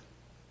alive.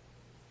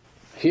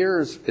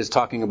 Here is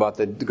talking about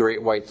the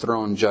great white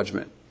throne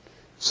judgment.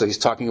 So he's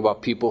talking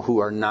about people who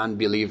are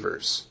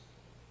non-believers.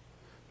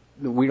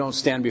 We don't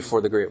stand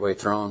before the great white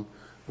throne.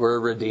 We're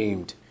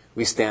redeemed.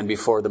 We stand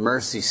before the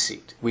mercy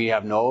seat. We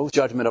have no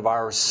judgment of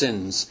our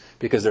sins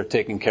because they're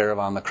taken care of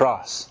on the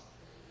cross.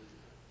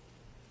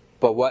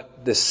 But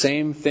what the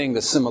same thing,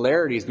 the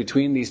similarities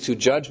between these two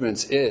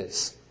judgments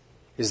is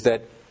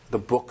that the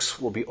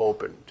books will be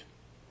opened.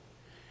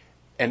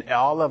 And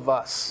all of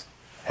us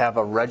have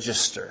a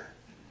register.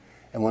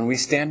 And when we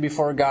stand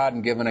before God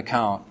and give an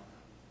account,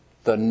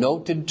 the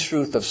noted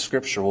truth of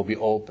Scripture will be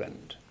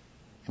opened.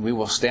 And we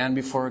will stand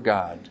before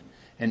God.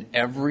 And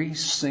every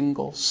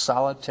single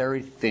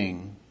solitary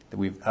thing that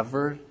we've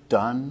ever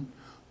done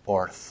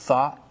or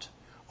thought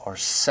or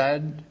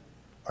said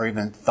or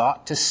even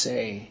thought to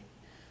say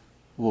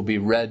will be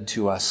read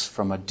to us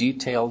from a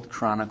detailed,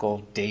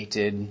 chronicle,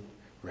 dated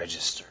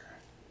register.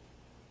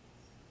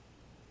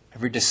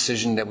 Every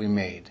decision that we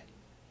made,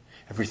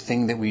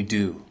 everything that we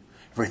do,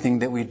 everything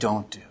that we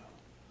don't do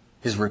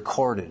is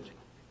recorded,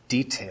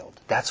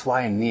 detailed. That's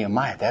why in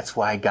Nehemiah, that's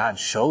why God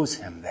shows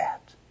him that.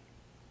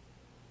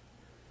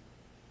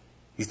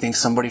 You think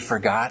somebody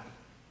forgot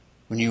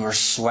when you were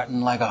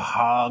sweating like a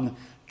hog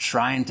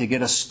trying to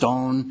get a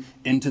stone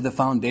into the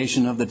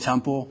foundation of the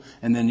temple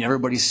and then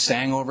everybody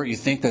sang over it? You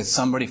think that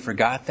somebody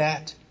forgot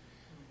that?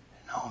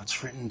 No,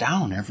 it's written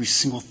down. Every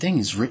single thing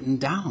is written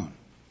down.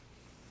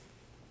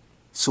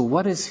 So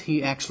what is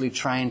he actually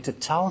trying to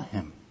tell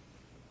him?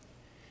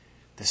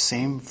 The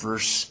same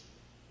verse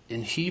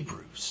in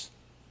Hebrews.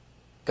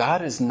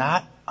 God is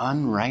not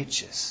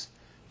unrighteous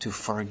to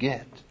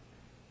forget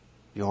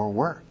your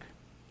work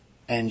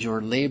and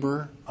your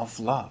labor of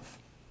love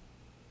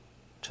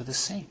to the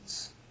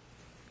saints.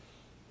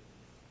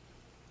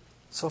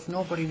 So if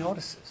nobody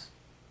notices,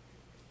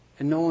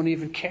 and no one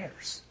even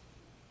cares,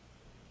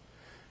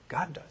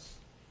 God does.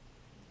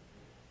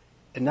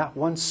 And not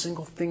one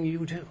single thing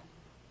you do,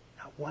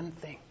 not one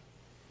thing.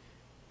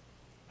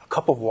 A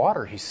cup of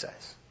water, he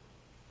says,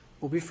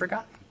 will be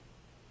forgotten.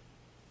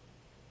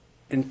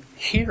 And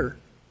here,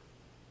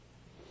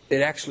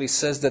 it actually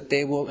says that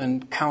they will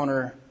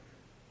encounter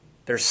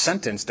their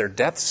sentence, their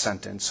death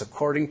sentence,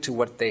 according to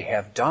what they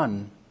have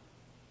done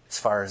as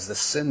far as the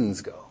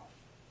sins go.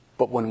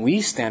 But when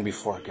we stand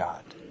before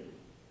God,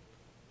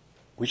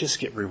 we just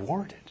get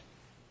rewarded.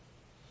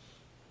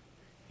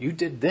 You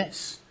did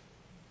this.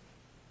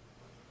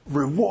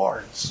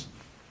 Rewards.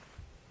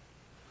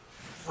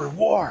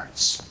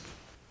 Rewards.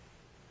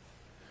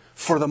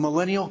 For the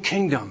millennial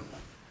kingdom.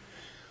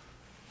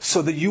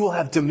 So that you will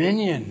have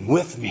dominion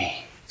with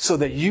me. So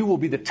that you will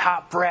be the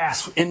top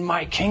brass in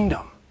my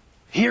kingdom.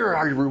 Here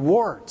are your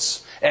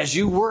rewards. As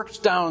you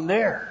worked down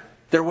there,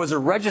 there was a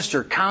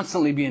register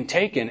constantly being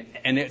taken,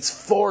 and it's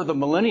for the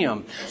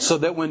millennium, so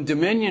that when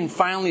dominion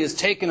finally is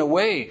taken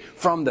away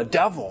from the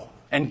devil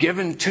and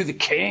given to the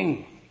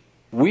king,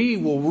 we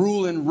will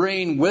rule and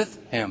reign with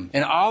him.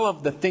 And all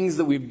of the things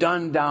that we've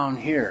done down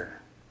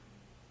here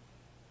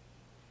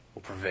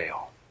will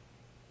prevail.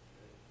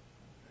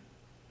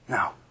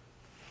 Now,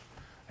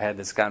 I had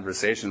this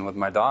conversation with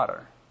my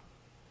daughter.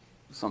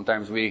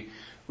 Sometimes we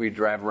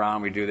drive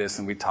around, we do this,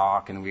 and we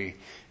talk, and we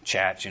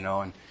chat,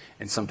 and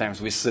sometimes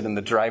we sit in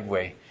the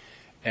driveway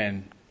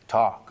and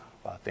talk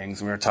about things.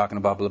 And we were talking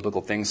about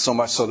biblical things, so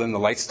much so then the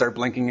lights start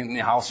blinking in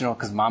the house,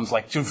 because Mom's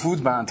like, your food's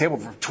been on the table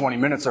for 20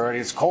 minutes already,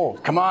 it's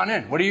cold. Come on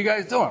in. What are you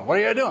guys doing? What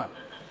are you doing?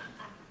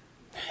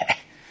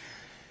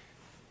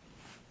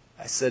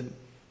 I said,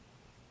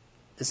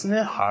 isn't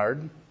it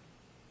hard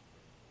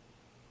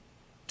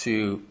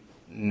to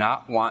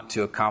not want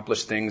to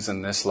accomplish things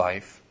in this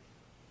life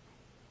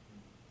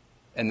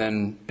and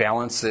then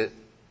balance it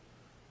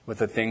with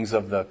the things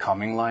of the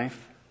coming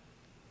life?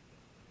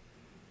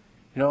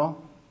 When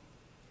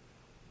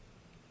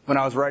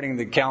I was writing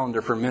the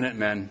calendar for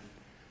Minutemen,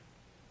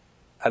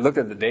 I looked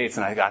at the dates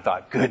and I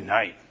thought, good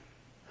night.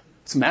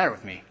 What's the matter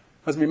with me?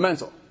 Must be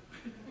mental.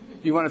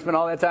 You want to spend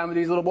all that time with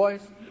these little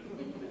boys?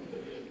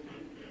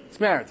 What's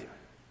the matter with you?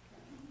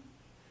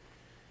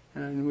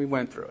 And we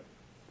went through it.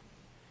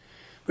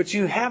 But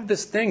you have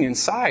this thing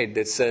inside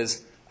that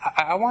says,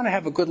 I want to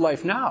have a good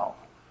life now.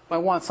 I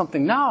want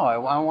something now.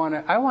 I want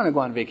to go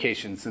on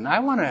vacations, and I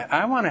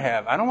don't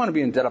want to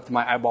be in debt up to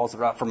my eyeballs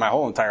for my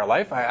whole entire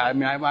life. I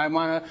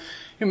want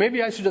to,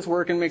 maybe I should just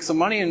work and make some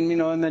money, and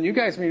and then you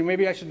guys,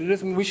 maybe I should do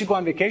this. We should go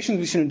on vacations.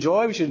 We should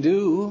enjoy. We should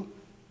do.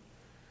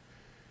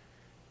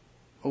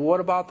 Well, what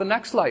about the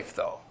next life,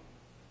 though?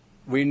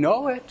 We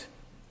know it.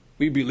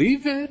 We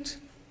believe it.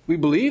 We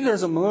believe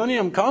there's a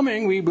millennium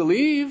coming. We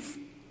believe.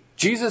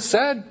 Jesus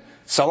said,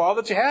 sell all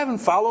that you have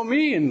and follow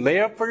me and lay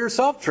up for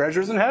yourself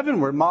treasures in heaven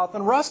where moth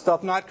and rust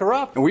doth not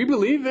corrupt. And we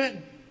believe it.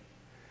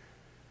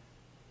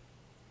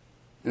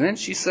 And then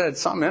she said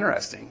something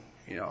interesting,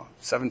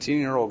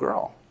 17-year-old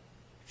girl.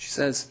 She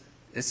says,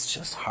 it's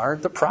just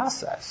hard to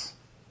process.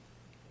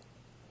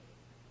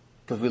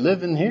 Because we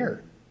live in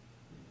here.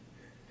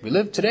 We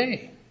live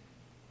today.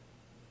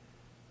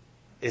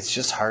 It's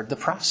just hard to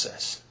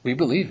process. We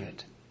believe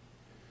it.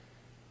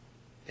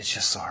 It's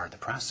just so hard to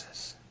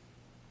process.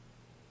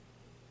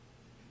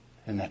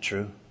 Isn't that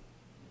true?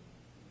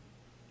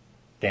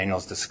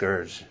 Daniel's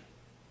discouraged.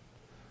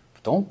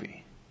 But don't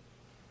be.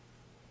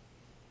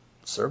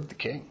 Serve the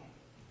king.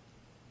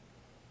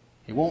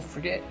 He won't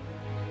forget.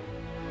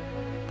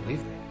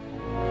 Believe me.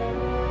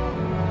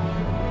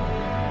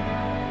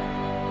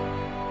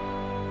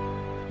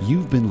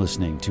 You've been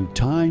listening to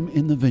Time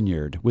in the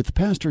Vineyard with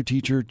Pastor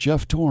Teacher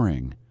Jeff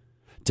Tauring.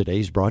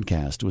 Today's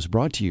broadcast was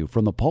brought to you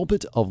from the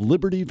pulpit of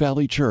Liberty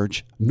Valley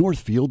Church,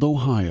 Northfield,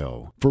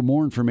 Ohio. For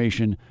more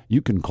information,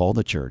 you can call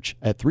the church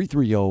at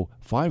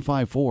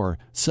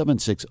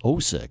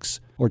 330-554-7606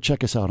 or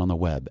check us out on the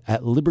web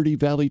at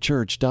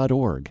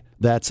libertyvalleychurch.org.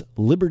 That's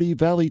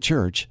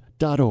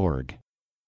libertyvalleychurch.org.